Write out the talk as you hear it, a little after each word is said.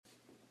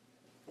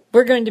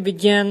We're going to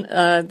begin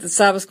the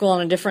Sabbath School on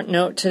a different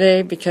note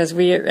today because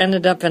we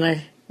ended up in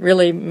a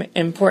really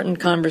important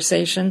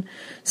conversation.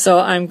 So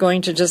I'm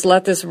going to just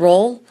let this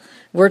roll.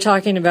 We're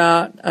talking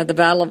about the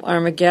Battle of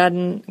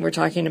Armageddon. We're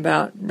talking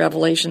about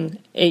Revelation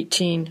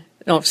 16,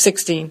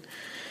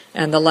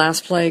 and the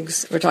last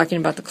plagues. We're talking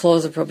about the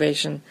close of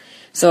probation.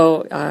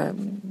 So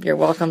you're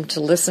welcome to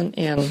listen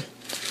in.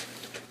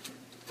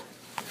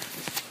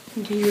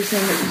 You were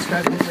saying that you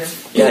struggle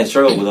with. Yeah, I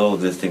struggle with all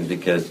of these things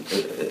because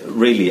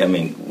really, I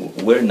mean,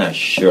 we're not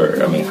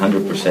sure. I mean,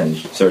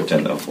 100%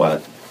 certain of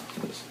what's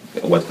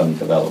going to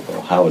develop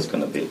or how it's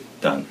going to be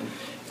done.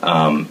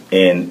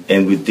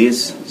 And with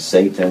this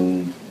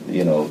Satan,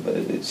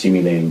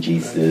 simulating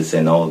Jesus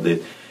and all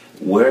this,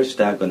 where's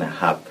that going to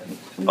happen?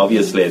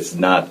 Obviously, it's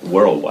not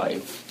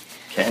worldwide.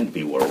 Can't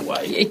be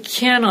worldwide. It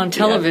can on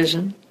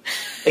television.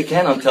 It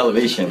can on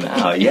television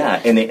now, yeah.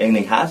 And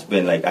it has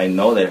been, like, I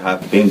know there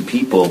have been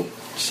people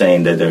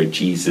saying that they're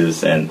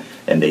Jesus and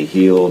they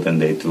healed and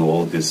they do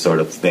all these sort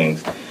of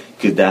things.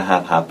 Could that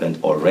have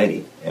happened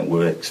already? And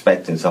we're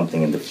expecting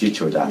something in the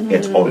future that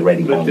it's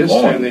already but on. This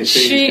time they say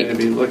he's going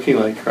to be looking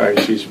like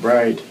Christ. He's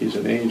bright. He's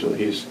an angel.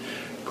 He's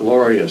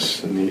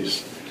glorious. And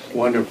he's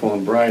wonderful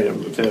and bright.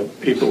 And the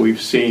people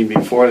we've seen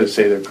before that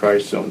say they're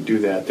Christ don't do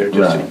that. They're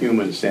just a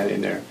human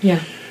standing there.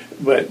 Yeah.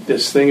 But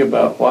this thing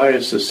about why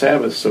is the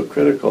Sabbath so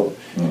critical?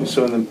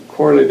 So in the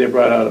quarterly they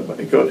brought out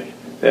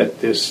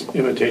that this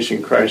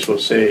imitation Christ will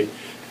say,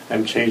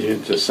 I'm changing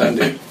it to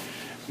Sunday.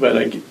 But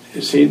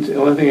the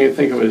only thing I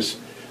think of is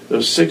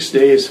those 6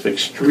 days of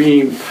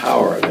extreme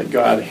power that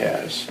God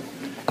has.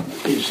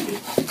 He's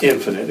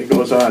infinite. It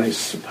goes on.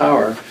 He's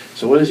power.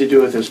 So what does he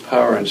do with his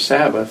power on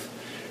Sabbath?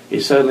 He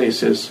suddenly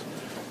says,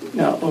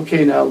 now look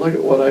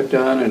at what I've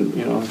done,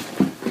 and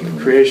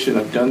creation,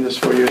 I've done this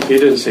for you. He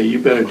didn't say, you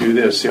better do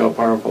this, see how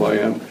powerful I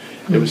am.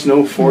 There was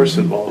no force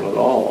involved at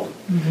all.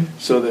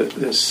 So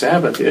the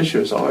Sabbath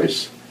issue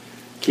always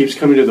keeps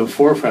coming to the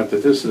forefront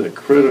that this is a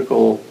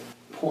critical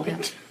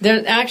point.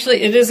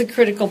 It is a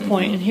critical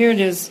point, and here it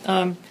is.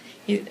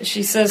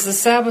 She says, the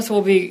Sabbath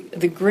will be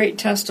the great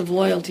test of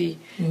loyalty,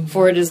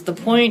 for it is the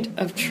point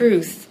of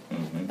truth,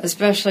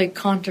 especially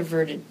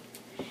controverted.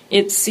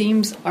 It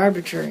seems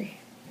arbitrary.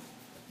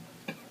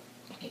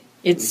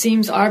 It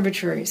seems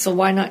arbitrary, so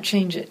why not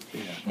change it?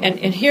 And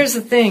here's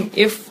the thing.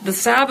 If the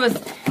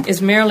Sabbath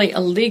is merely a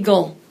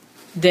legal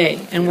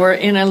day, and we're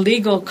in a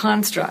legal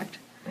construct,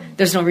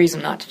 there's no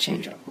reason not to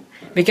change it.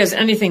 Because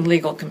anything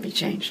legal can be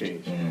changed.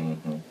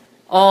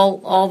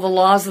 All the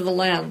laws of the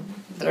land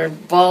that are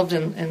involved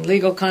in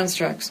legal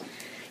constructs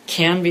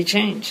can be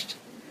changed.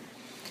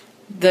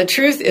 The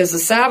truth is the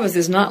Sabbath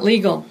is not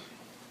legal.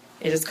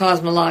 It is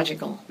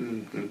cosmological.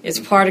 It's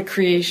part of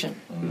creation.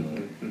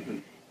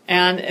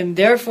 And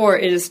therefore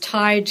it is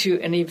tied to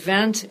an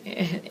event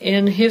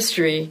in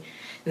history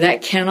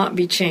that cannot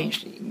be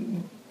changed.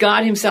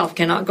 God himself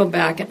cannot go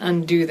back and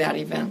undo that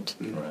event.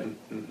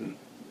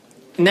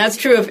 And that's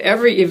true of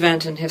every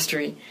event in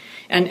history.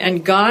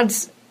 And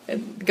God's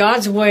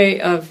way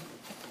of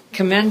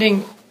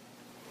commending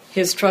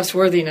his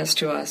trustworthiness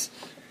to us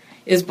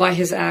is by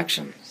his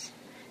actions.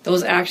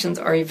 Those actions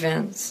are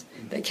events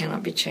that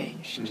cannot be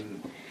changed.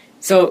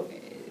 So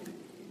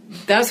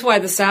that's why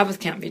the Sabbath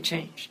can't be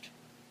changed.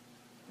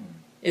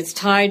 It's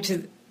tied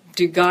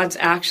to God's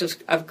actions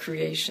of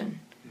creation.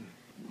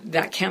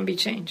 That can't be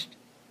changed.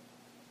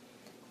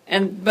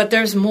 But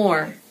there's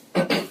more,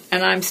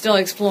 and I'm still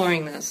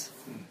exploring this.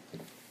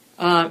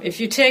 If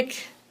you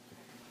take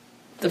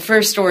the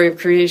first story of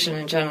creation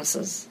in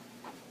Genesis,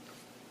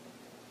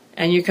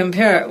 and you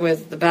compare it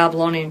with the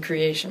Babylonian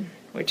creation,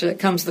 which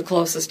comes the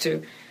closest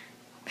to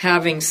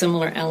having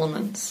similar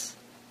elements.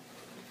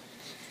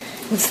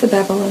 What's the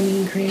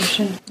Babylonian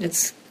creation?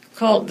 It's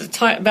called,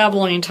 the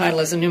Babylonian title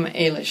is Enuma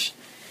Elish,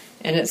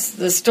 and it's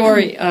the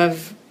story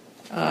of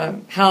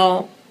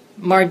how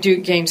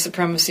Marduk gained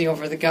supremacy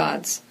over the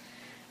gods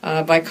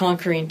by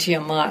conquering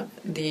Tiamat,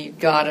 the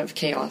god of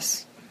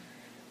chaos.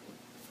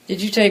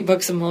 Did you take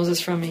Books of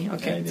Moses from me?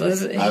 Okay,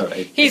 yeah,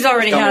 he's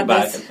already had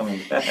this.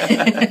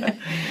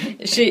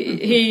 It's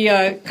He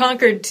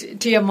conquered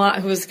Tiamat,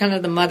 who was kind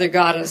of the mother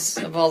goddess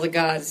of all the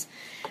gods,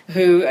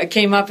 who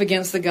came up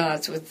against the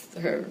gods with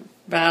her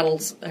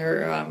battles,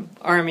 her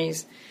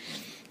armies.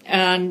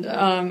 And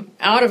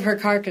out of her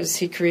carcass,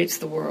 he creates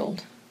the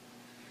world.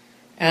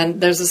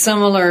 And there's a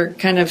similar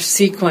kind of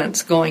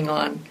sequence going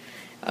on,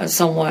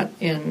 somewhat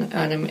in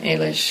Enuma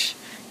Elish,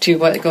 to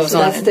what goes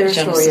on in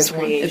Genesis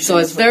 1. So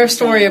it's their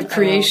story of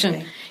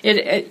creation.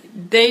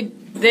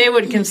 They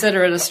would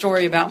consider it a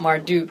story about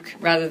Marduk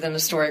rather than a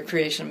story of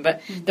creation,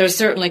 but there's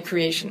certainly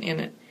creation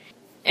in it.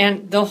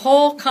 And the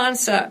whole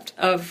concept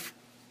of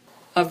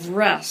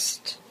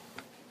rest,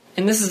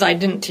 and I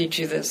didn't teach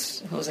you this,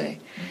 Jose,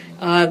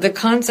 the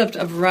concept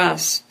of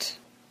rest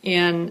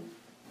in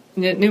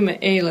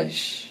Enuma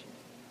Elish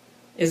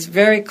is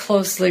very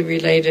closely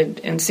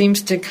related and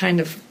seems to kind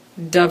of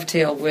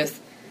dovetail with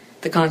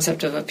the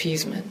concept of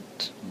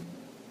appeasement.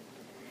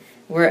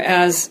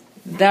 Whereas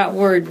that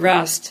word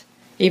rest,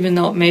 even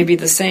though it may be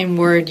the same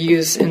word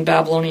used in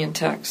Babylonian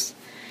texts,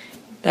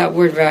 That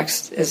word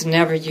rest is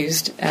never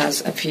used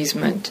as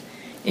appeasement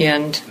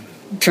in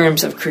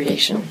terms of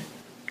creation.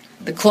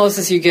 The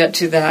closest you get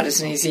to that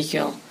is in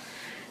Ezekiel,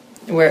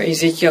 where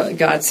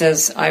God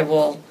says, I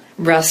will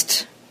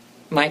rest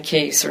my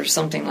case, or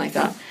something like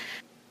that.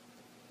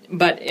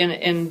 But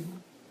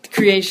in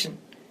creation,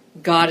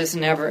 God is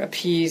never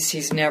appeased.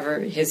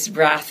 His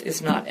wrath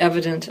is not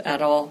evident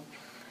at all.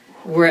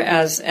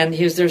 Whereas,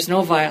 there's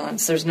no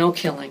violence, there's no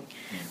killing.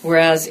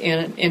 Whereas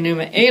in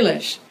Enuma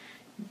Elish,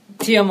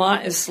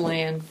 Tiamat is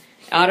slain.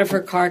 Out of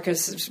her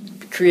carcass,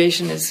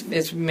 creation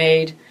is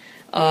made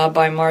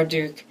by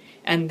Marduk.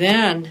 And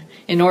then,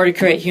 in order to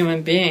create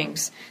human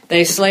beings,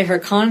 they slay her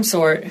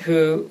consort,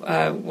 who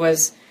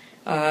was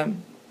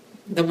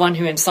the one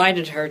who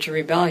incited her to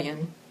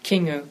rebellion,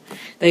 Kingu.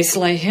 They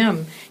slay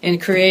him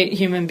and create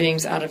human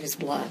beings out of his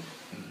blood.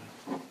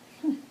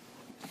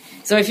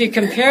 So if you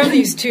compare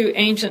these two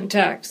ancient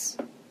texts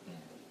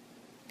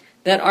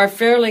that are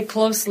fairly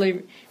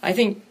closely, I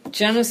think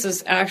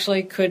Genesis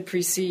actually could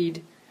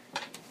precede,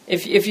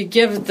 if you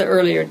give it the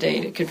earlier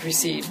date, it could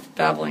precede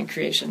Babylonian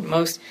creation.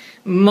 Most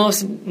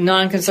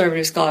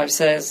non-conservative scholars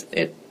says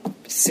it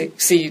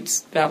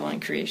succeeds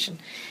Babylonian creation.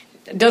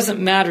 It doesn't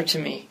matter to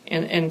me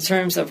in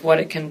terms of what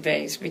it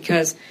conveys,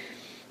 because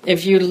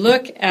if you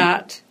look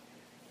at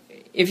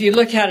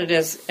it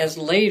as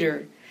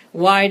later,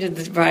 why did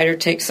the writer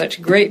take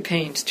such great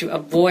pains to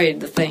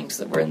avoid the things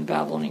that were in the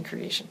Babylonian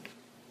creation?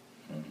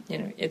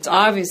 It's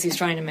obvious he's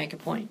trying to make a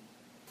point.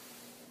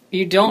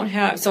 You don't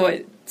have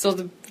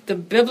the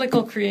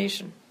biblical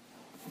creation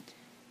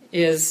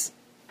is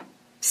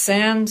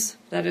sans,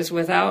 that is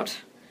without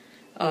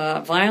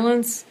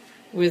violence,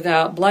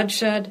 without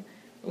bloodshed,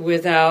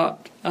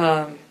 without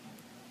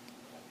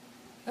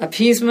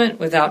appeasement,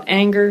 without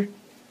anger,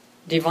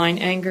 divine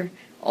anger,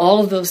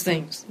 all of those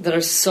things that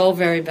are so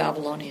very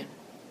Babylonian.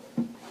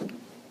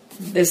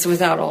 This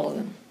without all of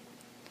them.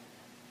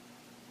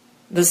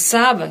 The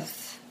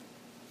Sabbath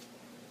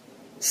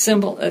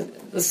symbol,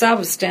 the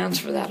Sabbath stands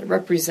for that. It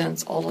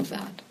represents all of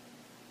that.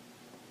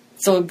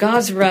 So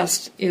God's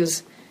rest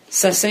is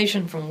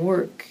cessation from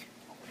work.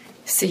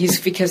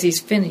 Because he's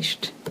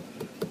finished.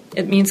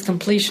 It means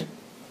completion.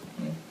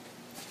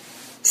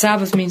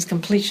 Sabbath means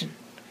completion.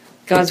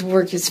 God's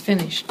work is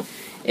finished.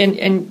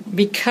 And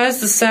because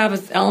the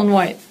Sabbath, Ellen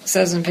White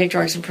says in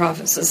Patriarchs and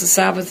Prophets, that the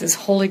Sabbath is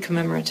wholly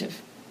commemorative.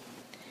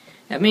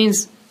 That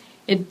means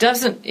it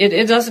doesn't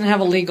have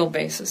a legal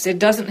basis. It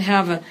doesn't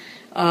have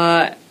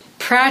a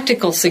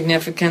practical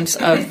significance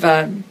of,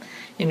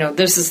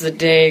 this is the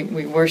day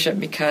we worship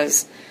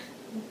because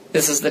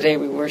this is the day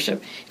we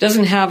worship. It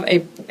doesn't have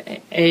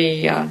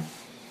a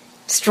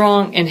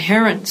strong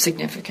inherent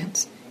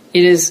significance.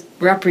 It is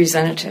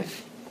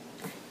representative.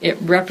 It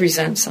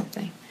represents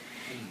something.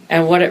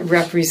 And what it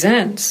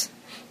represents,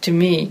 to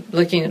me,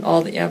 looking at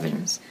all the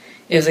evidence,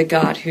 is a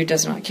God who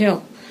does not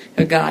kill,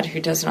 a God who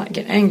does not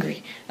get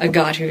angry, a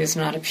God who is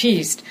not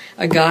appeased,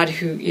 a God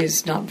who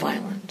is not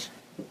violent.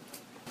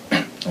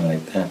 I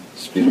like that.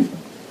 It's beautiful.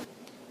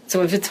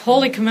 So if it's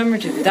wholly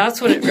commemorative,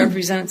 that's what it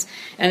represents.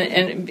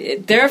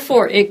 And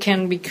therefore it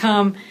can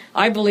become,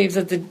 I believe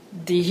that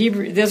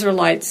the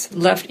Israelites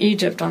left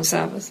Egypt on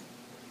Sabbath.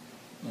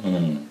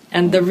 Mm.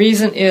 And the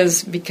reason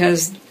is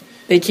because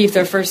they keep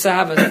their first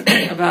Sabbath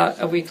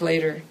about a week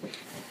later.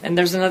 And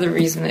there's another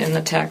reason in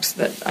the text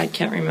that I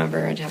can't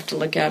remember. I'd have to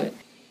look at it.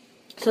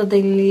 So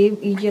they leave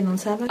Egypt on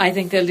Sabbath? I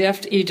think they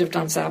left Egypt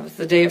on Sabbath,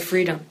 the day of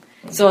freedom.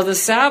 So the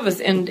Sabbath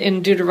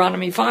in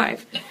Deuteronomy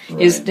 5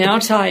 is now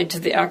tied to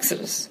the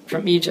Exodus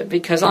from Egypt,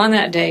 because on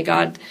that day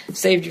God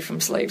saved you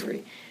from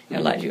slavery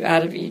and led you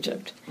out of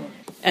Egypt.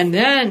 And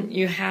then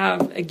you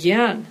have,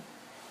 again,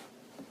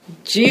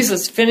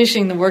 Jesus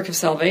finishing the work of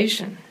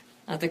salvation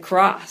at the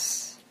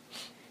cross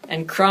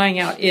and crying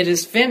out, "It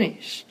is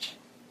finished."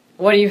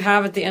 What do you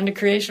have at the end of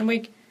creation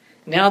week?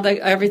 Now that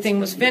everything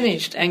was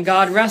finished and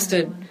God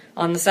rested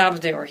on the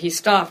Sabbath day, or he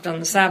stopped on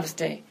the Sabbath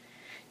day.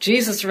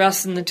 Jesus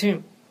rests in the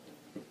tomb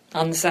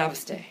on the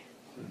Sabbath day.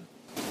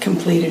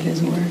 Completed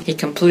his work. He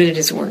completed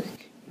his work.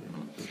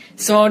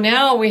 So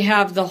now we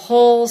have the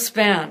whole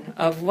span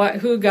of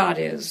who God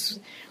is,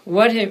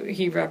 what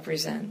he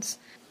represents.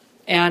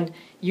 And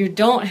you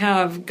don't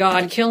have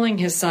God killing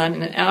his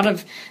son and out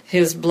of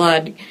his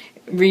blood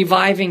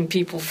reviving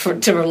people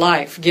to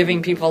life,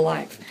 giving people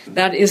life.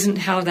 That isn't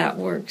how that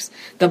works.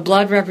 The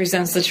blood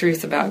represents the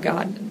truth about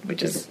God,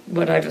 which is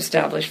what I've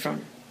established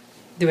from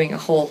doing a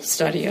whole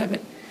study of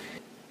it.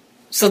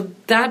 So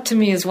that to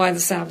me is why the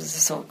Sabbath is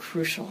so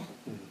crucial.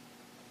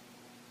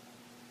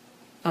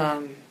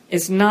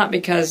 It's not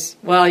because,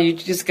 you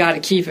just got to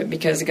keep it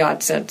because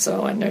God said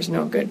so and there's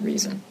no good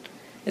reason.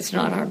 It's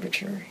not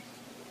arbitrary.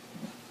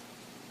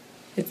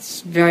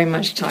 It's very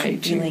much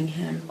tied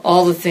to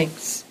all the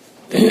things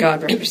that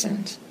God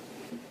represents.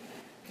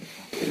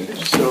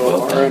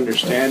 So our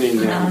understanding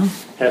then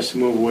has to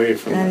move away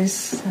from that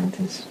is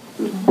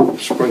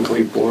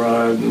sprinkling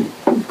blood and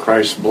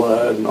Christ's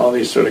blood and all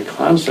these sort of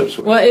concepts.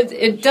 Well,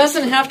 it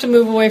doesn't have to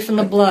move away from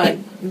the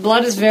blood.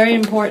 Blood is very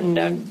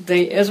important.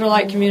 The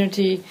Israelite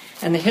community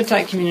and the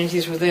Hittite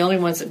communities were the only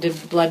ones that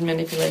did blood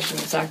manipulation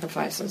and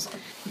sacrifices.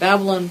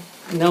 Babylon,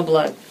 no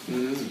blood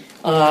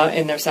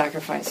in their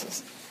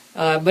sacrifices.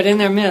 But in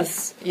their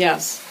myths,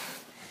 yes.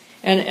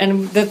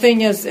 And the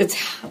thing is, it's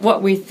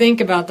what we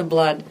think about the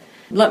blood.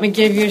 Let me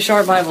give you a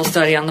short Bible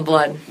study on the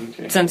blood.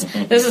 Okay. Since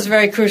this is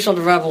very crucial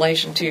to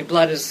Revelation, too.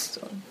 Blood is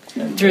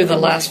through the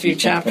last few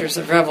chapters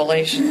of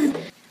Revelation.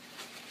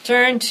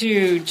 Turn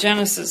to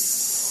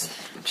Genesis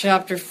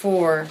chapter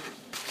 4.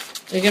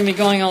 You're going to be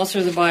going all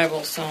through the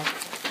Bible, so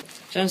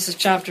Genesis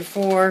chapter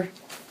 4,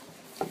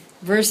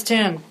 verse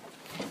 10.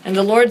 And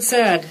the Lord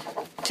said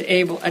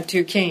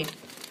to Cain,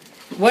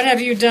 "What have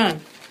you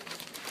done?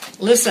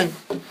 Listen,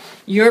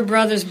 your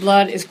brother's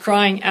blood is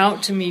crying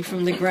out to me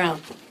from the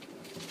ground.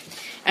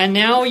 And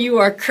now you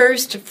are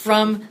cursed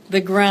from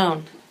the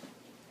ground."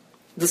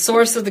 The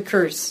source of the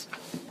curse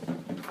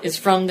is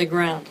from the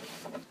ground.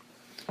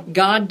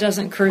 God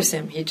doesn't curse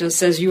him. He just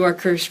says, "You are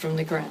cursed from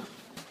the ground,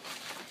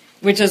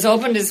 which has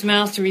opened its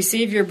mouth to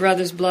receive your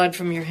brother's blood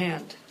from your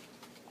hand.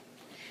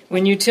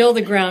 When you till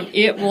the ground,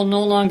 it will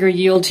no longer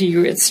yield to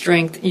you its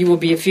strength. You will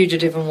be a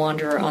fugitive and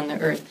wanderer on the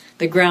earth."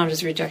 The ground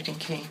is rejecting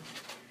Cain.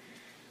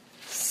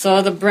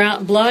 So the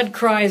blood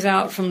cries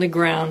out from the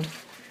ground.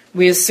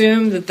 We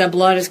assume that the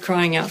blood is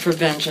crying out for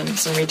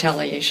vengeance and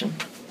retaliation.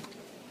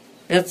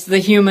 That's the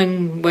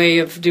human way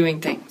of doing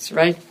things,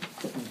 right?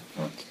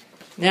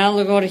 Now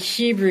we'll go to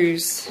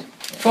Hebrews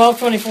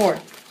 12:24.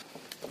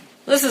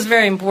 This is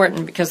very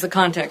important because the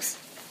context.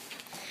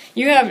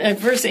 You have, at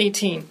verse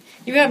 18,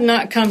 "You have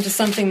not come to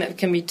something that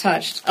can be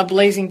touched, a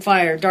blazing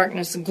fire,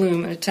 darkness and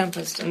gloom, and a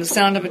tempest, and the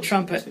sound of a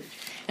trumpet,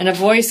 and a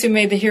voice who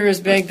made the hearers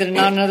beg that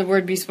not another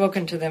word be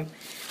spoken to them.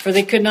 For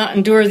they could not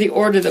endure the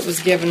order that was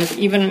given. If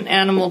even an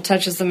animal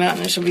touches the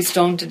mountain, it shall be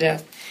stoned to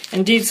death.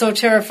 Indeed, so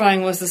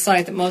terrifying was the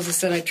sight that Moses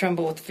said, 'I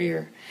tremble with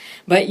fear.'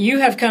 But you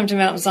have come to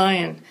Mount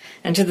Zion,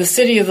 and to the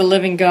city of the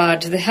living God,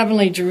 to the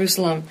heavenly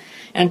Jerusalem,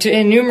 and to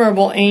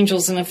innumerable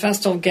angels in a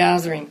festal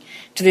gathering,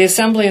 to the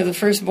assembly of the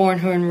firstborn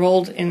who are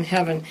enrolled in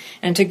heaven,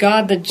 and to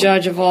God the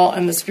judge of all,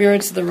 and the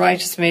spirits of the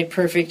righteous made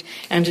perfect,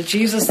 and to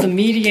Jesus the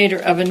mediator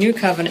of a new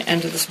covenant,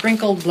 and to the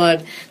sprinkled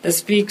blood that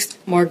speaks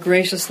more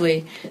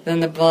graciously than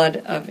the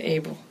blood of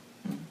Abel."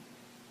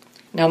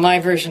 Now my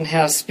version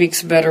has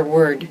 "speaks a better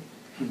word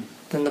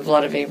than the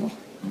blood of Abel."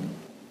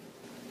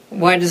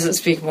 Why does it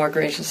speak more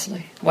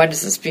graciously? Why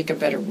does it speak a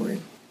better word?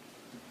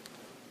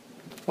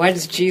 Why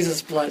does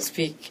Jesus' blood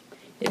speak?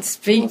 It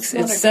speaks,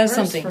 Well, it it's not a says curse,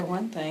 something. for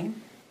one thing.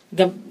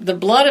 The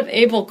blood of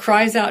Abel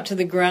cries out to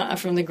the ground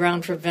from the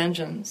ground for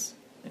vengeance.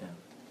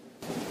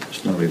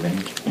 There's no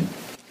revenge.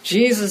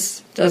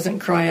 Jesus doesn't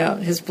cry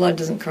out. His blood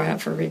doesn't cry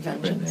out for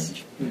revengeance.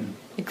 Revenge.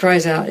 It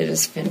cries out, "It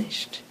is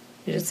finished.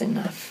 It is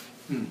enough."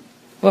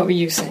 What were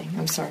you saying?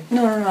 I'm sorry.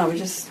 No. I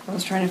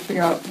was trying to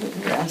figure out what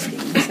you were asking.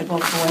 You said, well,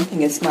 for one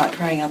thing, it's not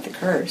crying out the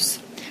curse.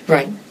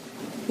 Right.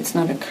 It's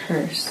not a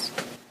curse.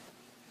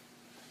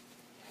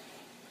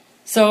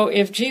 So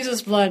if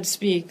Jesus' blood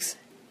speaks,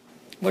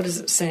 what is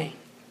it saying?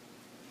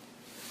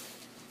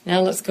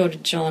 Now let's go to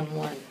John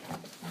 1.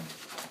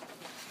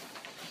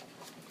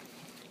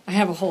 I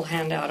have a whole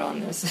handout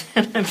on this,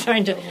 and I'm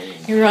trying to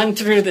run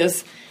through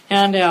this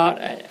handout,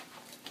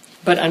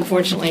 but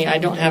unfortunately I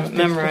don't have it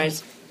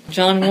memorized.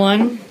 John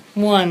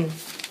 1:1.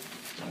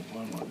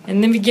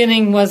 In the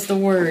beginning was the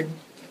Word,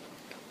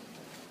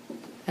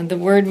 and the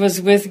Word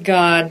was with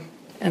God,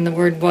 and the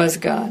Word was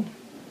God.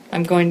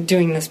 I'm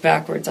doing this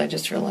backwards, I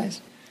just realized.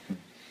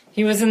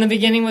 He was in the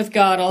beginning with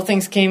God. All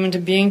things came into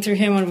being through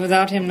him, and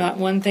without him not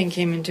one thing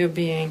came into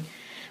being.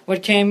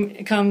 What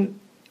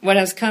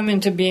has come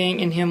into being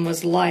in him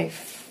was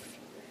life,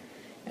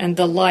 and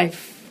the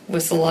life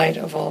was the light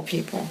of all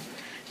people.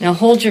 Now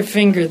hold your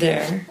finger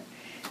there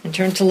and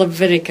turn to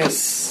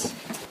Leviticus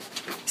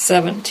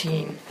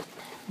 17.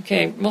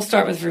 Okay, we'll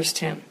start with verse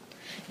 10.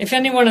 "If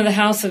anyone of the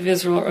house of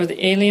Israel or of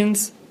the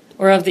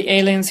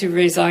aliens who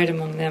reside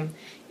among them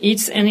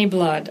eats any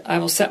blood, I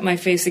will set my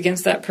face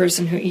against that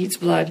person who eats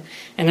blood,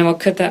 and I will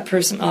cut that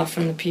person off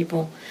from the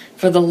people.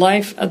 For the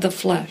life of the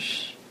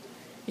flesh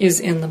is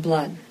in the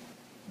blood.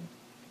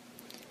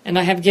 And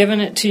I have given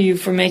it to you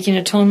for making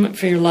atonement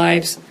for your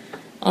lives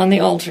on the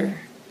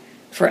altar.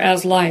 For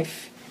as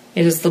life,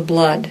 it is the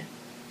blood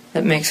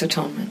that makes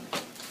atonement."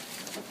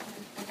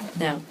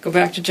 Now, go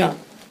back to John.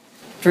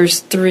 Verse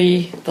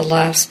 3, the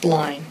last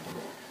line.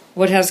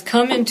 "What has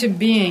come into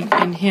being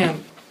in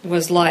him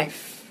was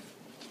life,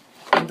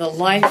 and the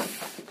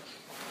life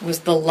was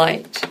the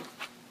light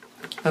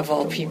of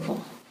all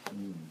people."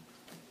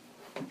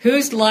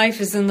 Whose life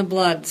is in the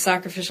blood,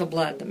 sacrificial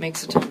blood that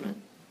makes atonement?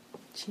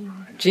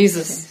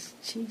 Jesus.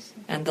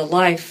 And the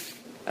life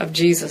of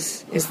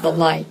Jesus is the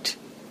light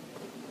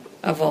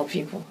of all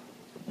people.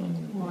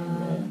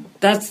 Wow.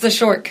 That's the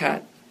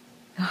shortcut.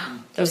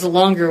 There's a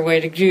longer way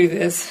to do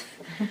this,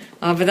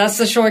 but that's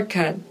the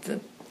shortcut.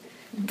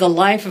 The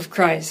life of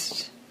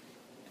Christ.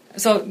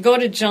 So go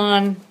to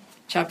John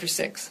chapter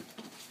 6.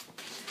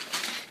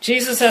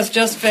 Jesus has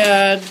just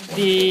fed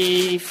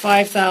the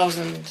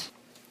 5,000,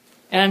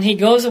 and he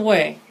goes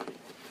away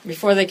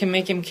before they can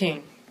make him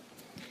king.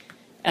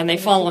 And they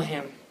follow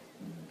him.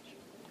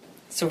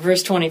 So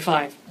verse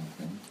 25,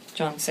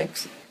 John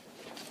 6.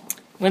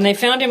 When they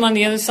found him on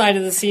the other side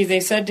of the sea, they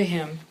said to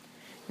him,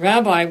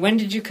 Rabbi, when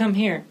did you come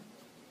here?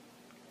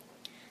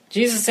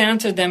 Jesus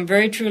answered them,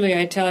 Very truly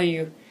I tell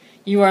you,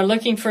 you are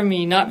looking for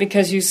me, not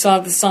because you saw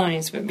the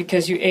signs, but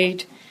because you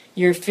ate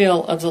your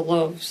fill of the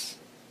loaves.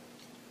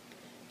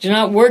 Do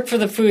not work for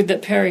the food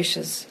that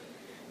perishes,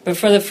 but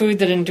for the food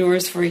that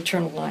endures for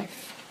eternal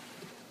life,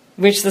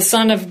 which the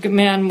Son of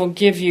Man will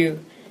give you,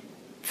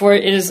 for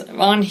it is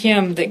on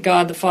him that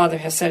God the Father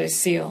has set his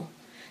seal.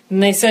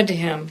 And they said to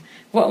him,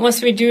 What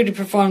must we do to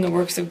perform the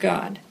works of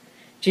God?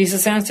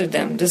 Jesus answered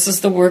them, This is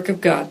the work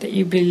of God, that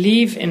you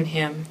believe in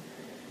him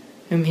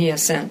whom he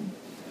has sent.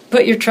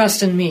 Put your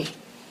trust in me.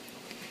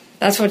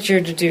 That's what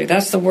you're to do.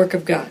 That's the work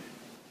of God.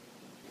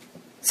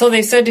 So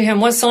they said to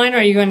him, What sign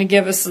are you going to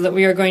give us so that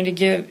we are going to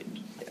give?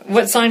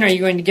 What sign are you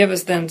going to give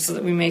us then so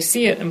that we may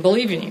see it and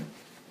believe in you?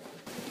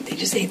 They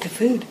just ate the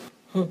food.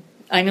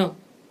 I know.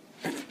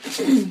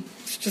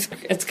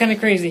 It's kind of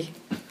crazy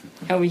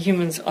how we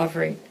humans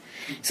operate.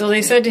 So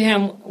they said to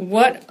him,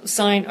 What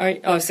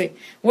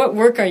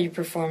work are you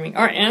performing?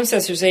 Our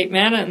ancestors ate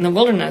manna in the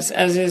wilderness,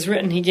 as it is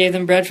written, He gave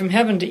them bread from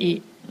heaven to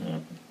eat.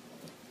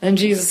 Then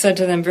Jesus said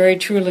to them, Very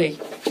truly,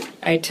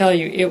 I tell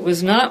you, it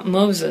was not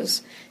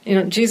Moses.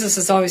 Jesus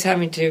is always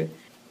having to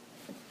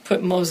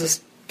put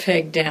Moses'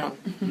 peg down.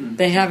 Mm-hmm.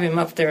 They have him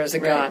up there as a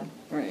god.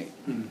 Right.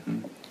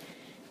 Mm-hmm.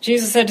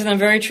 Jesus said to them,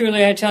 Very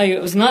truly, I tell you,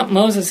 it was not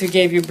Moses who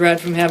gave you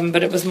bread from heaven,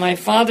 but it was my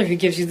Father who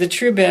gives you the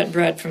true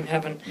bread from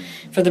heaven.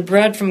 For the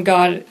bread from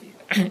God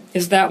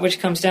is that which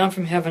comes down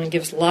from heaven and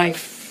gives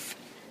life.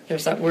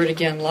 There's that word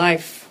again,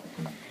 life,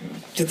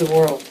 to the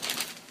world.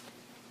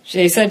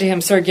 They said to him,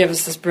 Sir, give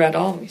us this bread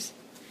always.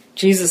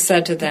 Jesus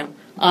said to them,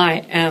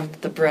 I am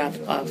the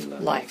bread of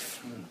life.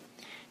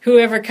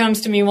 Whoever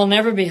comes to me will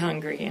never be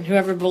hungry, and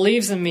whoever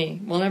believes in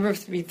me will never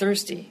be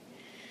thirsty.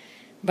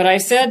 But I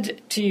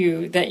said to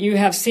you that you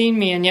have seen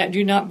me and yet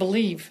do not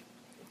believe.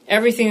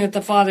 Everything that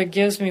the Father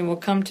gives me will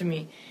come to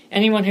me.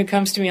 Anyone who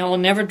comes to me I will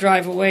never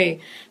drive away.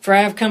 For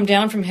I have come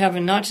down from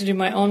heaven not to do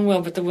my own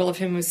will, but the will of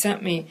him who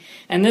sent me.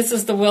 And this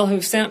is the will of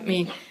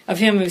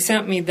him who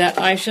sent me, that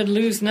I should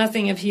lose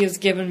nothing if he has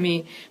given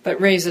me, but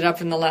raise it up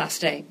in the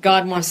last day.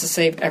 God wants to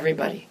save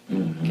everybody.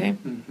 Mm-hmm. Okay?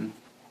 Mm-hmm.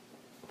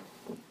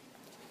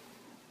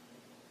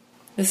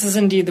 This is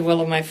indeed the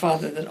will of my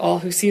Father, that all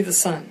who see the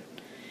Son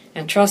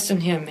and trust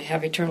in him may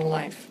have eternal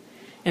life,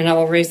 and I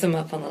will raise them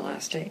up on the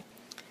last day.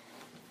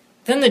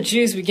 Then the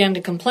Jews began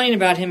to complain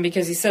about him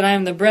because he said, I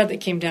am the bread that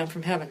came down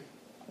from heaven.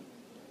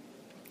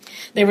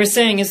 They were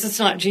saying, Is this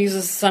not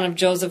Jesus, the son of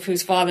Joseph,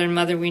 whose father and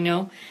mother we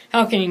know?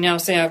 How can you now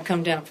say, I have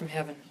come down from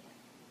heaven?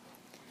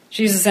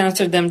 Jesus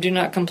answered them, Do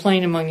not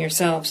complain among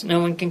yourselves. No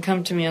one can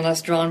come to me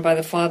unless drawn by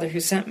the Father who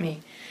sent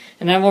me,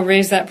 and I will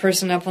raise that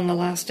person up on the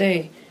last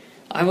day.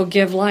 I will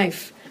give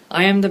life.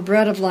 I am the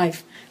bread of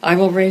life. I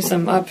will raise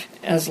them up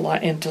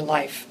into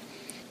life.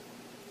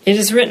 It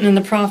is written in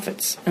the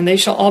prophets, and they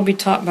shall all be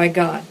taught by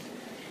God.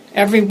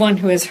 Everyone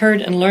who has heard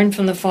and learned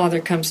from the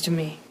Father comes to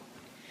me.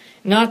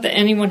 Not that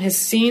anyone has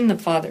seen the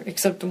Father,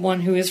 except the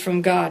one who is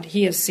from God.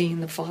 He has seen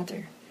the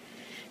Father.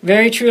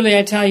 Very truly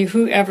I tell you,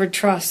 whoever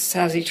trusts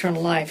has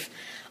eternal life.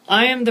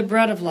 I am the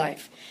bread of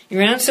life.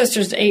 Your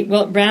ancestors ate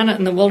manna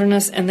in the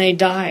wilderness, and they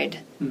died.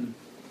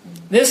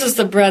 This is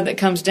the bread that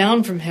comes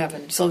down from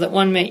heaven, so that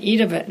one may eat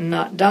of it and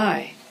not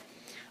die.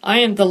 I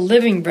am the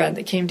living bread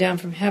that came down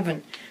from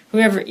heaven.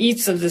 Whoever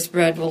eats of this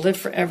bread will live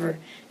forever,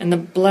 and the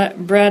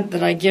bread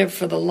that I give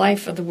for the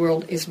life of the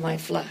world is my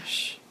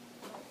flesh.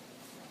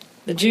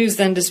 The Jews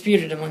then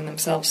disputed among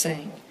themselves,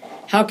 saying,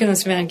 How can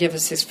this man give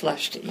us his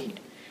flesh to eat?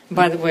 And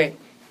by the way,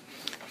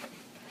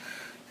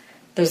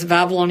 there's a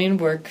Babylonian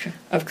work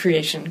of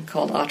creation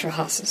called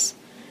Atrahasis,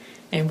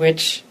 in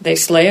which they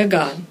slay a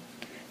god,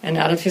 and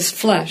out of his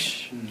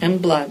flesh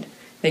and blood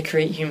they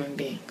create human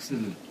beings.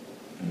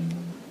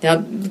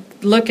 Now,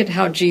 look at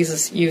how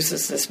Jesus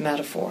uses this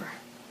metaphor.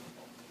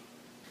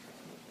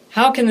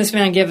 How can this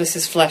man give us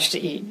his flesh to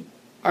eat?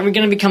 Are we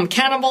going to become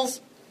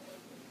cannibals?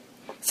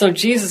 So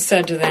Jesus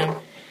said to them,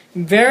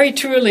 Very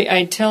truly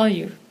I tell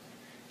you,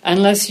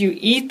 unless you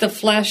eat the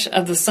flesh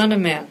of the Son of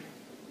Man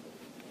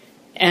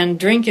and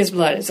drink his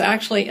blood, it's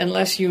actually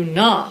unless you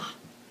gnaw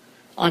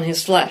on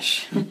his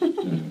flesh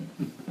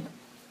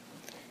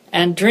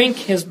and drink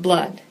his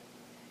blood,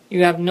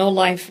 you have no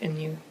life in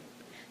you.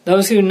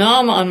 Those who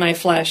gnaw on my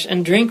flesh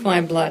and drink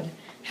my blood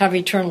have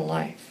eternal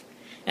life,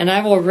 and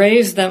I will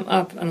raise them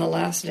up on the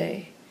last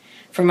day.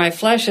 For my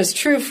flesh is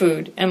true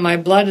food, and my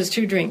blood is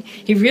true drink.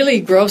 He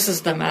really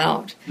grosses them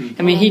out.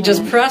 I mean, he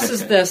just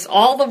presses this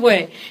all the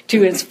way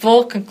to its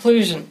full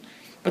conclusion.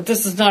 But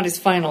this is not his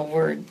final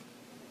word.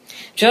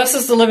 Just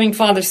as the living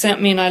Father sent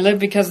me, and I live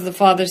because of the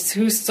Father,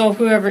 so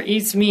whoever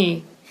eats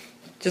me,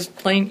 just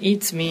plain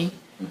eats me,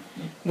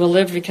 will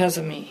live because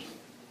of me.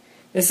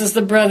 This is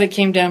the bread that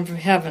came down from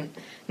heaven,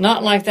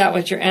 not like that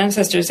which your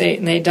ancestors ate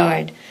and they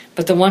died,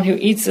 but the one who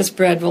eats this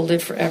bread will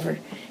live forever.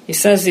 He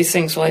says these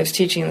things while he was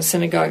teaching in the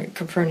synagogue at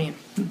Capernaum.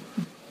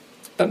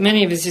 But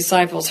many of his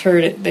disciples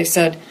heard it. They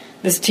said,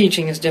 "This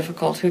teaching is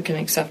difficult. Who can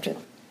accept it?"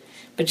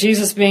 But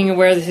Jesus, being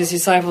aware that his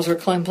disciples were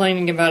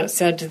complaining about it,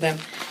 said to them,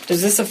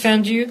 "Does this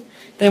offend you?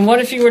 Then what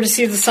if you were to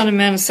see the Son of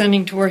Man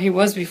ascending to where he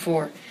was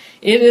before?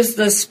 It is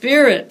the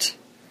Spirit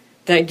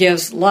that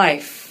gives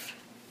life.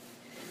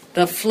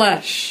 The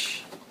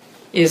flesh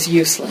is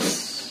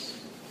useless."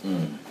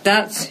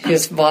 That's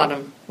his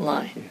bottom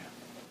line.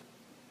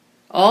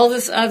 All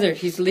this other,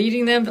 he's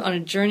leading them on a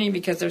journey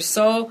because they're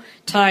so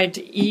tied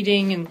to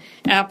eating and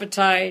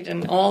appetite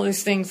and all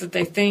these things that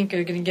they think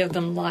are going to give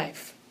them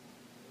life.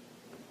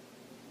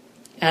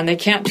 And they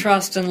can't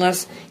trust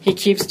unless he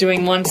keeps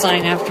doing one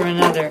sign after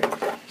another.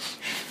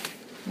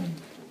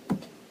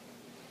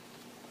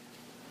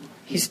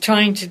 He's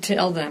trying to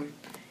tell them,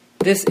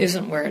 this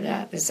isn't where it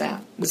is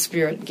at. The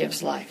Spirit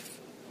gives life.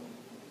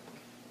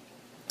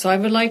 So I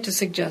would like to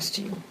suggest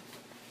to you,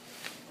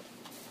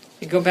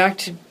 you go back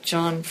to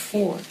John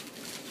 4,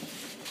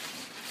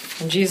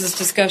 and Jesus'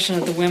 discussion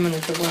of the women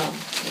at the well.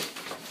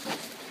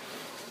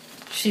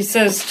 She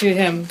says to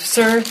him,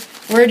 "Sir,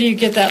 where do you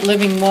get that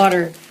living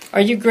water?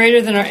 Are you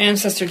greater than our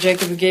ancestor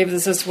Jacob, who gave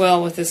us this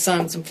well with his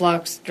sons and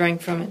flocks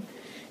drank from it?"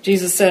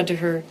 Jesus said to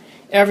her,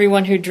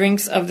 "Everyone who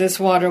drinks of this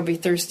water will be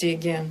thirsty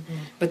again.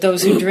 But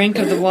those who drink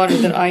of the water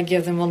that I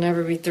give them will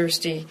never be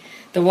thirsty.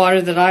 The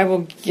water that I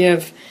will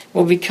give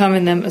will become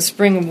in them a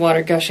spring of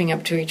water gushing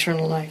up to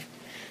eternal life."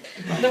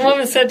 The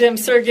woman said to him,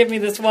 "Sir, give me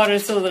this water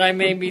so that I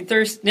may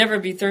never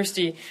be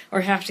thirsty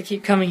or have to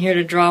keep coming here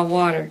to draw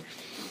water."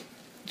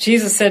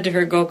 Jesus said to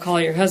her, "Go call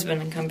your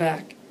husband and come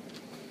back."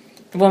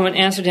 The woman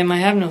answered him, "I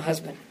have no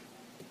husband."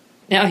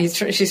 Now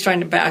she's trying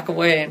to back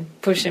away and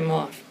push him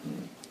off.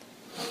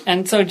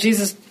 And so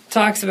Jesus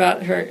talks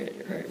about her,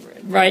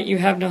 right, you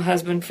have no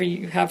husband, for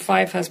you have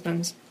 5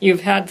 husbands.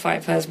 You've had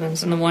 5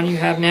 husbands, and the one you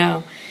have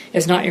now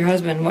is not your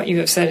husband. What you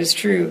have said is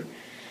true.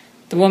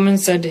 The woman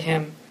said to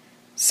him,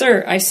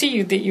 "Sir, I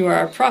see that you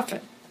are a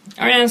prophet.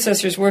 Our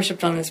ancestors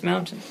worshipped on this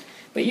mountain,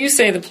 but you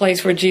say the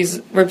place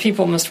where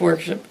people must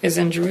worship is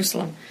in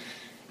Jerusalem."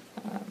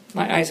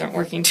 My eyes aren't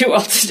working too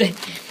well today.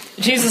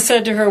 Jesus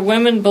said to her,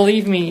 "Women,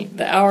 believe me,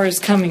 the hour is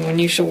coming when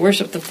you shall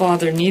worship the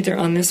Father neither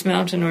on this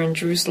mountain or in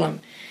Jerusalem.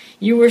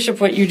 You worship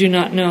what you do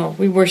not know.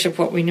 We worship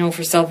what we know,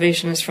 for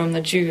salvation is from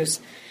the Jews.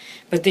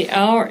 But the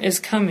hour is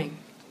coming,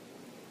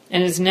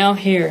 and is now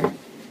here,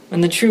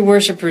 when the true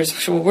worshippers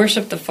shall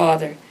worship the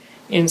Father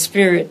in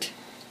spirit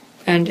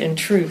and in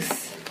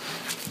truth.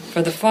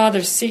 For the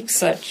Father seeks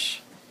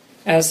such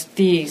as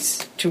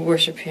these to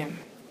worship him.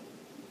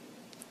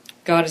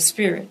 God is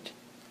spirit,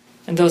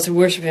 and those who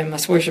worship him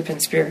must worship in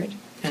spirit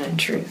and in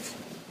truth."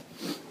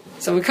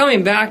 So we're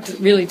coming back to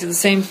the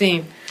same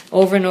theme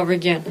over and over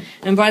again.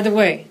 And by the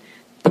way,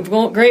 the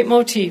great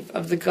motif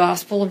of the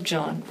Gospel of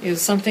John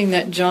is something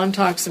that John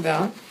talks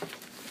about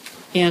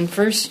in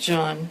 1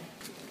 John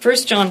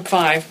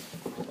 5.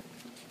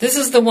 This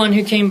is the one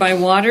who came by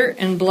water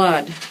and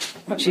blood,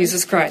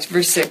 Jesus Christ.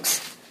 Verse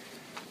 6.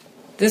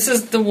 This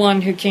is the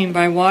one who came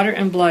by water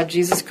and blood,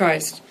 Jesus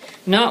Christ,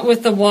 not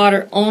with the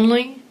water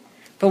only,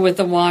 but with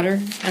the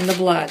water and the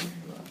blood.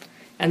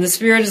 And the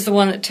Spirit is the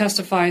one that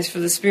testifies, for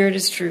the Spirit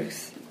is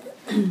truth.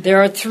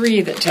 There are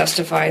 3 that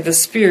testify, the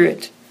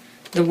Spirit,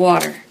 the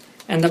water,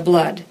 and the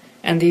blood,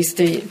 and these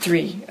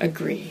 3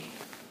 agree.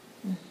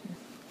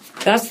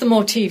 That's the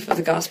motif of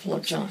the Gospel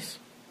of John.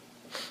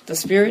 The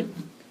Spirit,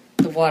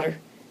 the water,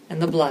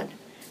 and the blood.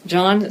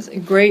 John's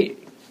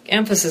great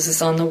emphasis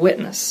is on the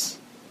witness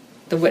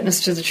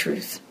to the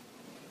truth.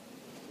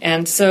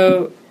 And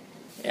so,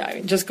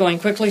 just going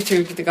quickly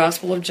through the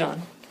Gospel of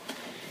John.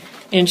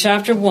 In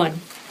chapter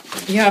 1,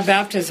 you have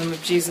baptism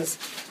of Jesus,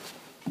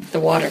 the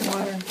water.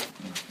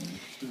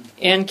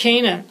 In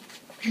Cana,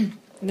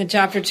 in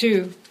chapter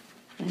 2,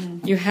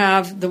 you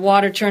have the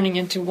water turning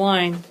into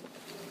wine,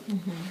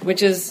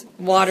 which is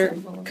water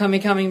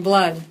becoming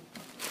blood,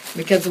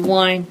 because the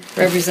wine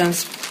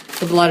represents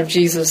the blood of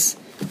Jesus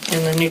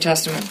in the New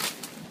Testament.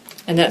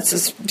 And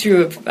that's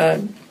true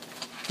of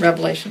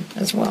Revelation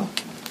as well,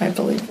 I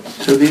believe.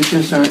 So these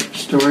just aren't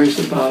stories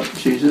about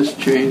Jesus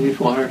changing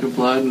water to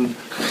blood?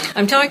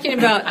 I'm talking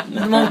about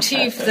the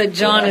motif that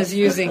John is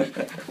using.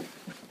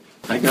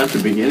 I got the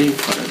beginning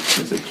part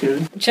as a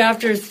kid.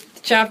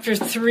 Chapter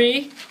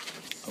 3,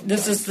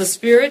 this is the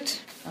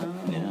Spirit.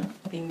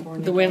 Being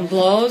born The wind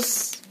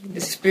blows.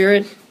 The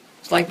Spirit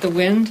is like the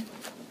wind.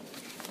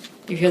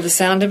 You hear the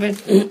sound of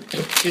it.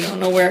 You don't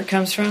know where it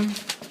comes from.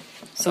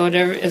 So it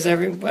is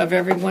of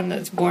everyone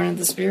that's born of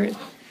the Spirit.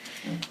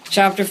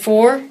 Chapter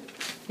 4,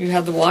 you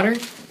have the water.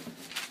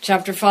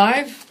 Chapter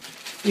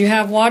 5, you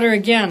have water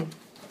again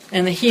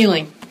and the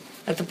healing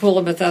at the pool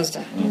of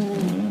Bethesda.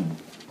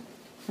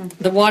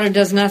 The water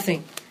does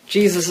nothing.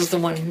 Jesus is the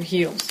one who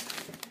heals.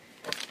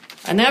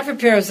 And that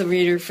prepares the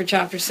reader for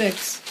chapter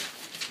 6,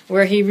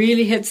 where he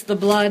really hits the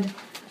blood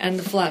and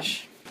the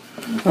flesh.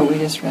 What we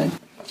just read.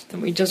 That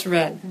we just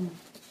read.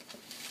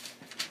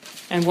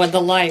 and what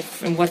the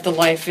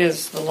life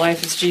is. The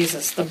life is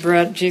Jesus. The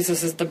bread,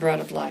 Jesus is the bread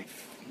of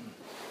life.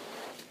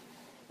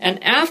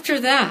 And after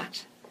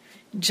that,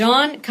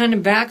 John kind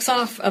of backs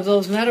off of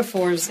those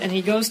metaphors and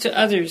he goes to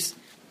others.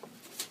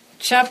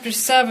 Chapter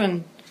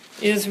 7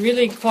 is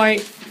really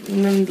quite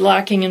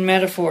lacking in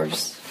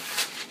metaphors.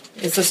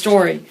 It's a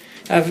story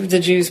of the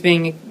Jews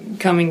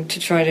coming to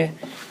try to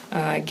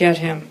get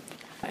him.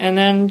 And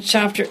then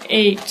chapter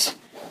 8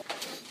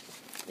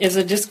 is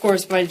a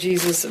discourse by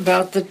Jesus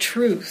about the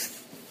truth.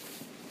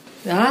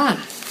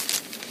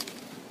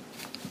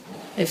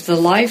 If the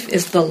life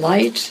is the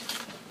light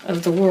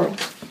of the world,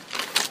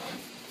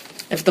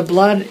 if the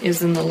blood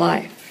is in the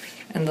life,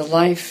 and the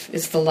life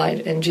is the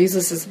light, and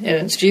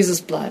it's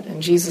Jesus' blood,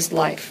 and Jesus'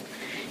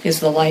 life is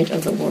the light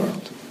of the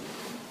world,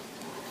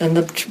 then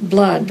the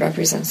blood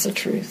represents the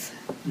truth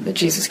that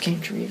Jesus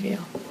came to reveal.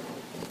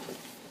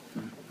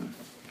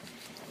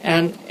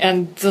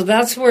 And so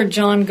that's where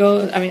John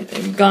goes.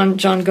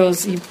 John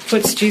goes. He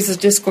puts Jesus'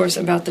 discourse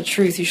about the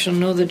truth. You shall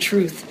know the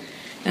truth,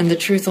 and the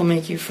truth will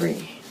make you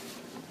free.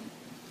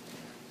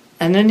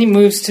 And then he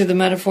moves to the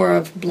metaphor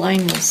of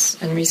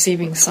blindness and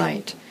receiving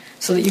sight,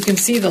 so that you can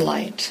see the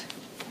light.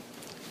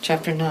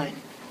 Chapter 9.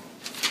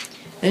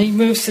 Then he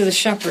moves to the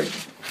shepherd,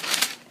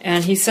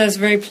 and he says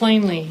very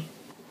plainly,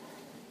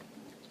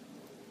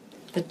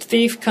 the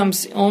thief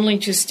comes only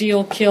to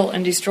steal, kill,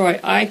 and destroy.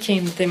 I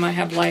came that they might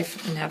have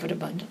life and have it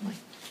abundantly.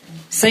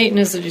 Satan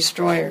is the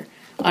destroyer.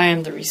 I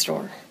am the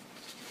restorer.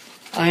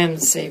 I am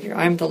the Savior.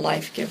 I am the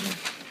life giver.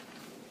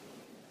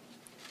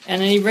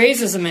 And then he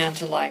raises a man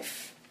to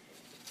life.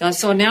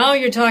 So now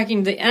you're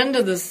talking the end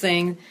of this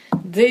thing.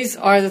 These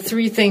are the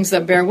three things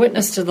that bear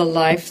witness to the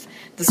life: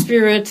 the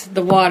spirit,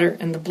 the water,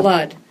 and the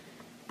blood.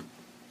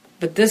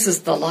 But this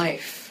is the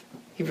life.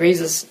 He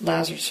raises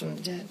Lazarus from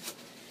the dead.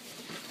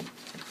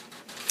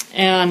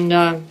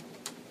 And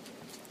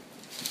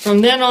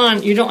from then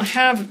on, you don't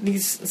have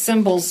these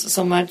symbols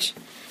so much,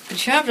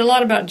 but you have a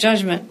lot about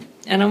judgment.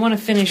 And I want to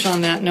finish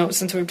on that note,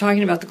 since we were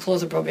talking about the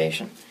close of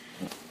probation.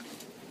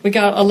 We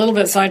got a little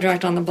bit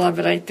sidetracked on the blood,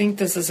 but I think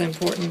this is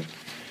important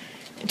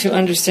to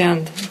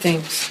understand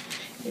things.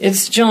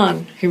 It's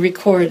John who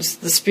records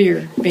the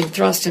spear being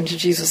thrust into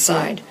Jesus'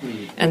 side,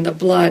 and the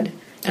blood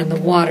and the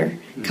water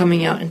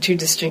coming out in two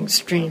distinct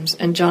streams.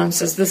 And John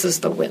says this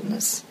is the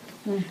witness.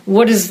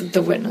 What is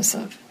the witness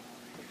of?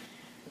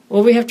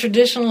 Well, we have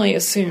traditionally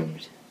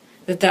assumed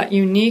that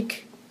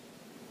unique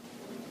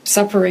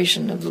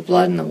separation of the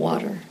blood and the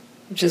water,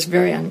 which is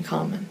very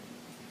uncommon,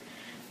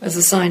 is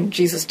a sign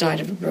Jesus died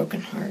of a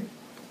broken heart.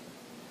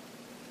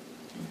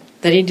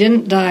 That he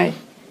didn't die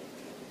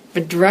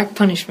of direct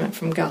punishment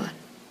from God.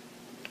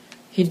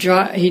 He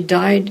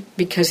died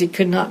because he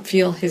could not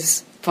feel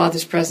his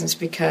Father's presence,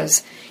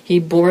 because he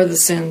bore the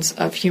sins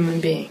of human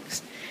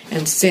beings,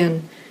 and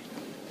sin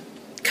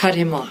cut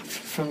him off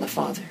from the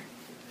Father,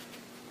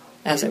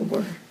 as it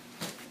were.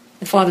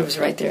 The Father was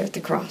right there at the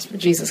cross, but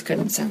Jesus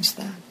couldn't sense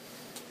that.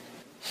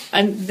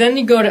 And then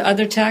you go to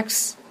other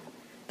texts,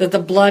 that the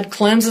blood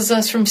cleanses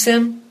us from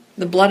sin.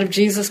 The blood of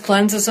Jesus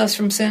cleanses us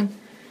from sin.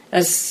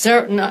 There's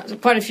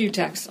quite a few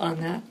texts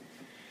on that.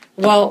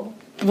 Well,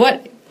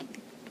 what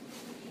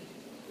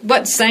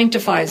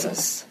sanctifies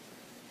us?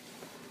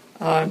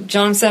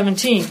 John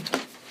 17.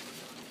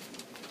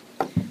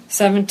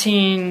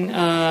 17.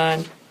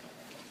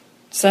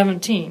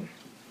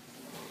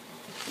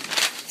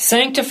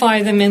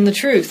 Sanctify them in the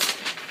truth.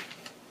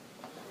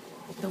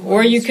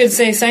 Or you could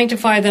say,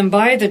 sanctify them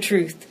by the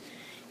truth.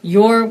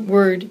 Your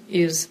word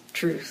is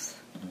truth.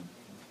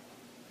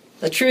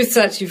 The truth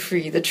sets you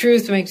free. The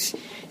truth makes...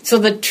 So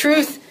the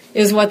truth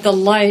is what the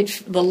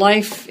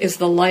life is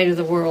the light of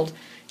the world.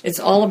 It's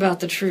all about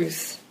the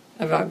truth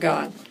about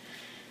God.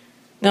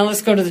 Now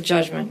let's go to the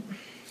judgment.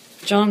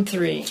 John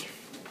 3,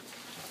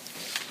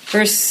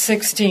 verse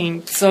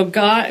 16. For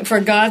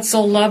God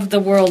so loved the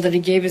world that he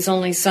gave his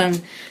only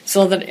Son,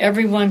 so that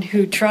everyone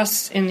who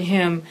trusts in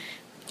him,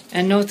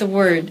 and note the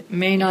word,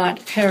 may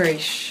not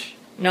perish,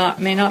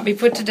 may not be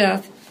put to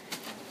death,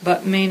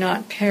 but may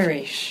not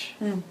perish.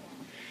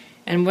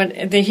 And when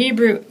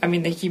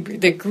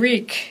the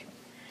Greek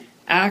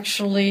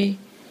actually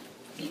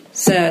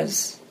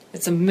says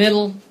it's a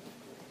middle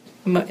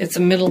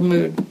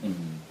mood.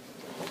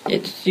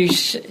 You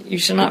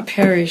shall not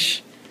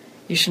perish.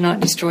 You shall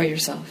not destroy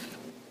yourself.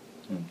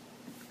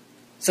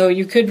 So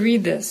you could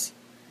read this.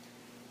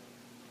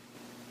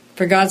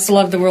 For God so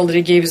loved the world that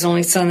he gave his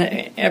only Son,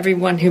 that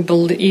everyone who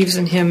believes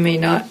in him may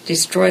not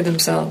destroy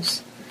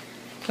themselves,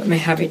 but may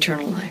have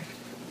eternal life.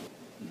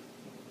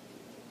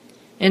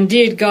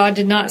 Indeed, God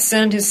did not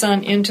send his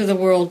Son into the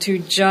world to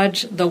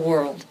judge the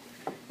world.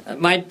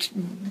 My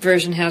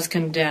version has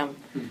condemn,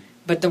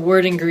 but the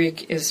word in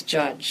Greek is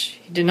judge.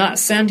 He did not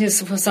send his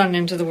Son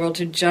into the world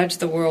to judge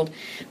the world,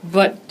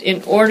 but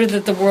in order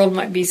that the world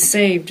might be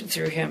saved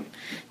through him.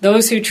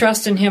 Those who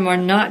trust in him are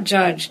not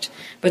judged,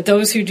 but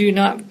those who do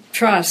not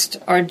trust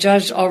are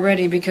judged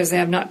already, because they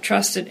have not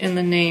trusted in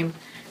the name.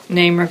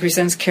 Name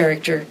represents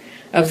character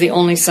of the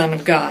only Son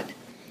of God.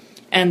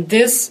 And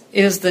this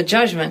is the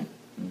judgment.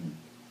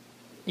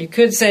 You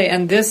could say,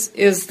 and this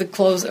is the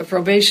close of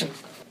probation.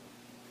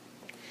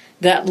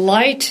 That the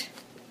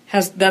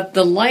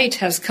light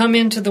has come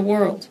into the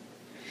world,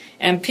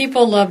 and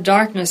people love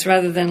darkness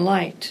rather than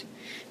light,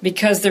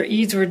 because their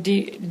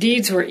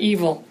deeds were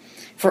evil.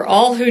 For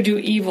all who do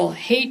evil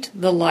hate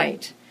the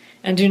light,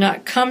 and do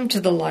not come to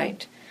the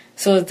light,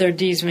 so that their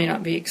deeds may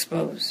not be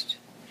exposed.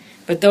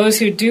 But those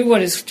who do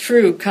what is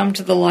true come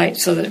to the light,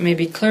 so that it may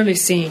be clearly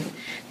seen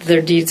that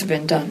their deeds have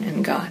been done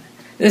in God.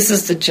 This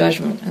is the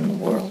judgment in the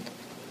world.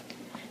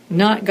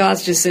 Not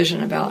God's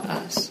decision about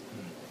us,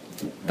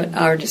 but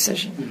our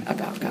decision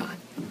about God.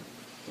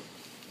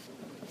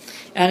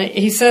 And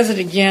he says it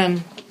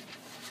again.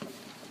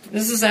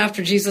 This is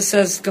after Jesus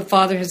says, the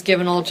Father has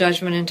given all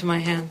judgment into my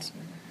hands.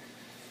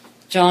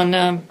 John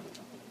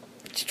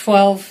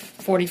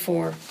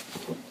 12:44.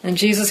 And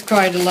Jesus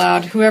cried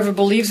aloud, whoever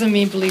believes in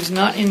me believes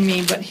not in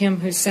me, but him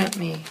who sent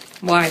me.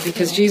 Why?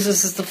 Because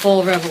Jesus is the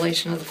full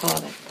revelation of the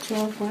Father.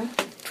 12 what?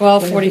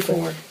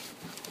 12:44.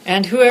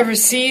 And whoever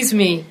sees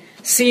me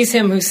sees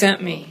him who sent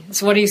me.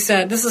 That's what he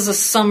said. This is a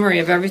summary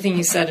of everything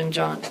he said in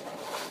John.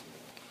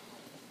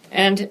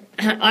 And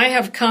I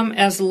have come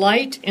as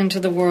light into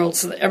the world,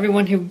 so that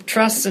everyone who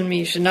trusts in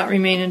me should not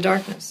remain in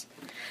darkness.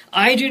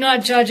 I do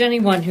not judge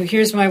anyone who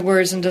hears my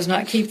words and does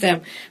not keep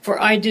them,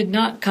 for I did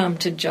not come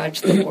to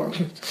judge the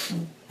world,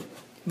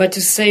 but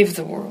to save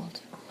the world.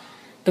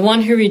 The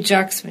one who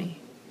rejects me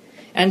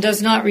and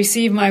does not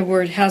receive my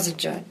word has a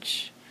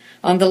judge.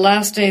 On the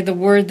last day, the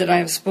word that I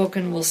have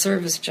spoken will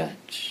serve as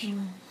judge.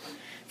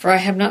 For I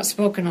have not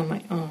spoken on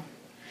my own,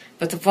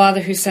 but the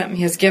Father who sent me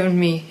has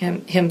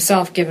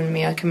himself given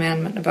me a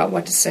commandment about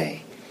what to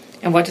say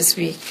and what to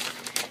speak.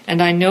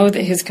 And I know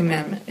that his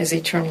commandment is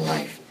eternal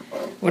life.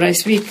 What I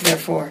speak,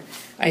 therefore,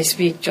 I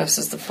speak just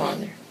as the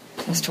Father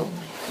has told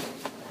me.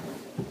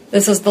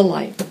 This is the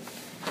light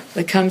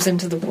that comes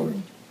into the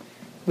world.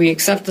 We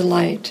accept the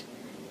light.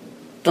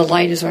 The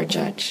light is our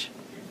judge.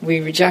 We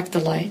reject the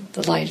light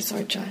is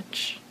our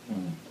judge.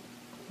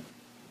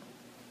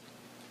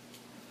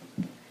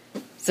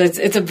 So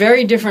it's a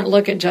very different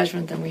look at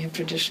judgment than we have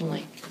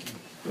traditionally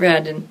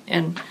read,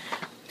 and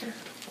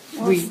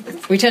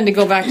we tend to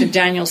go back to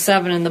Daniel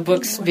 7 and the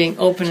books being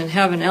open in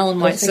heaven. Ellen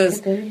White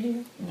says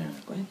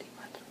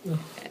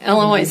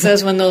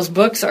when those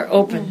books are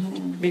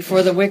open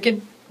before the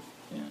wicked,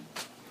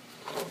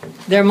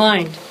 their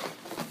mind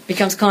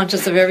becomes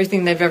conscious of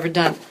everything they've ever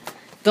done.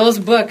 Those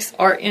books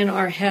are in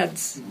our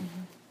heads.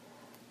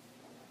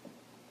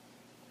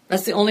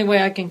 That's the only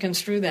way I can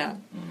construe that.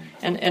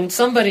 And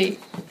somebody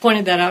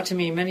pointed that out to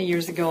me many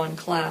years ago in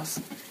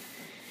class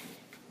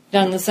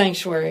down in the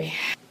sanctuary.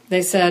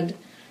 They said,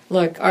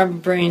 look, our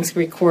brains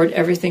record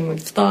everything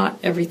we've thought,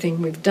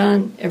 everything we've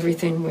done,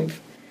 everything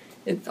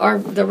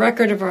the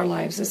record of our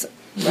lives is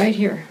right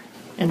here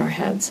in our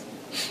heads.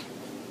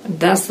 And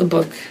that's the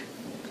book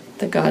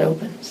that God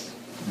opens.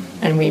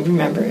 And we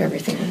remember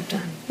everything we've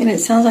done. And it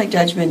sounds like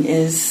judgment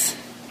is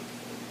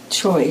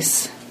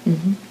choice,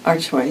 our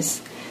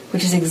choice,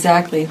 which is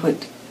exactly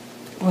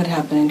what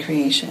happened in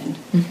creation.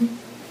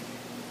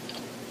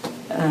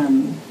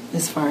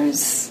 As far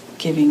as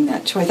giving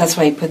that choice. That's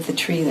why he put the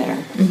tree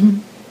there.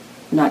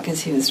 Not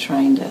because he was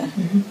trying to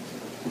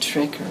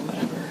trick or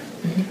whatever.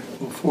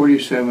 Well,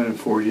 47 and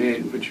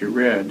 48, which you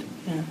read,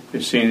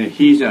 is saying that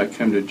he's not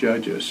come to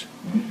judge us,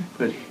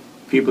 but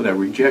people that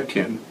reject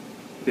him,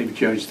 they've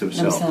judged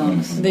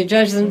themselves. They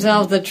judge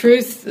themselves. The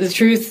truth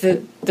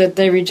that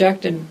they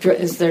rejected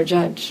is their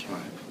judge.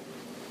 Right.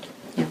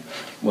 Yeah.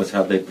 Was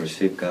how they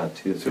perceive God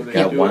too. So they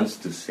God do wants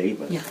to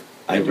save us. Yeah.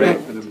 I They do read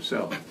it for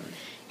themselves.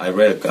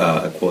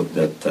 a quote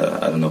that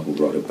I don't know who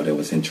wrote it, but it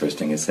was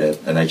interesting. It said,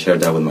 and I shared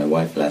that with my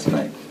wife last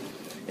night.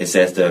 It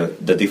says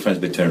the difference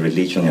between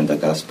religion and the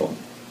gospel.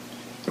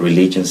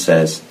 Religion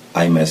says,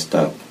 I messed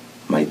up.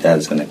 My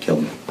dad's going to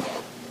kill me.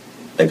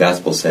 The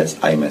gospel says,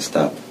 I messed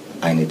up.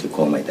 I need to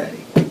call my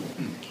daddy.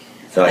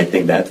 So I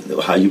think that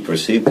how you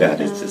perceive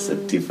God is just a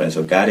difference.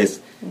 So God is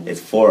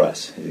for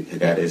us.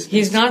 God is.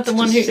 He's not the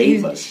one who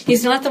save us.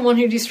 He's not the one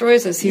who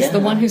destroys us. He's the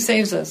one who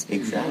saves us.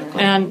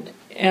 Exactly. And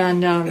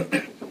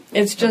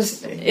it's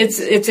just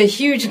it's a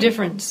huge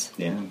difference.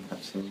 Yeah,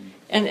 absolutely.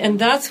 And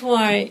that's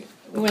why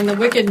when the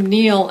wicked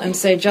kneel and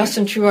say, "Just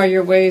and true are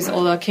your ways,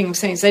 O thou King of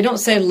Saints," they don't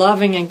say,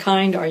 "Loving and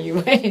kind are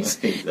your ways."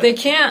 Exactly. They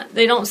can't.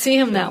 They don't see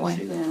him that way.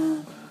 Yeah.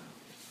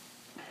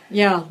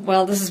 Yeah.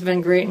 Well, this has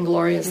been great and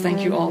glorious.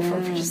 Thank you all for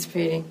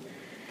participating.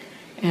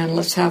 And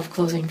let's have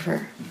closing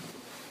prayer.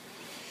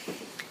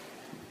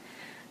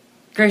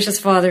 Gracious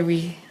Father,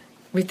 we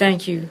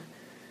thank you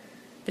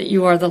that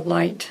you are the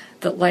light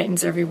that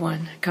lightens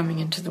everyone coming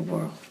into the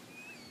world.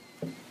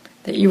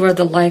 That you are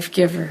the life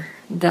giver.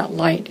 That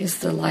light is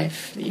the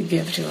life that you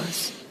give to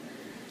us.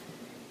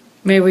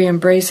 May we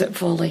embrace it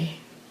fully.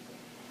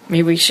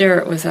 May we share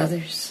it with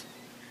others.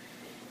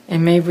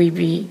 And may we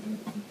be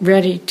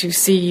ready to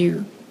see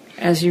you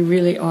as you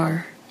really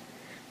are,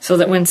 so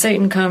that when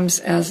Satan comes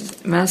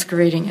as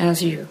masquerading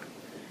as you,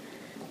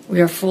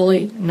 we are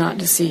fully not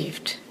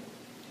deceived,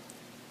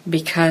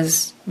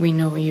 because we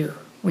know you.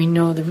 We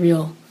know the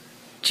real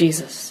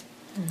Jesus.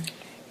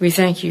 We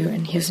thank you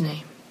in his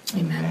name.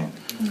 Amen.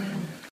 Amen.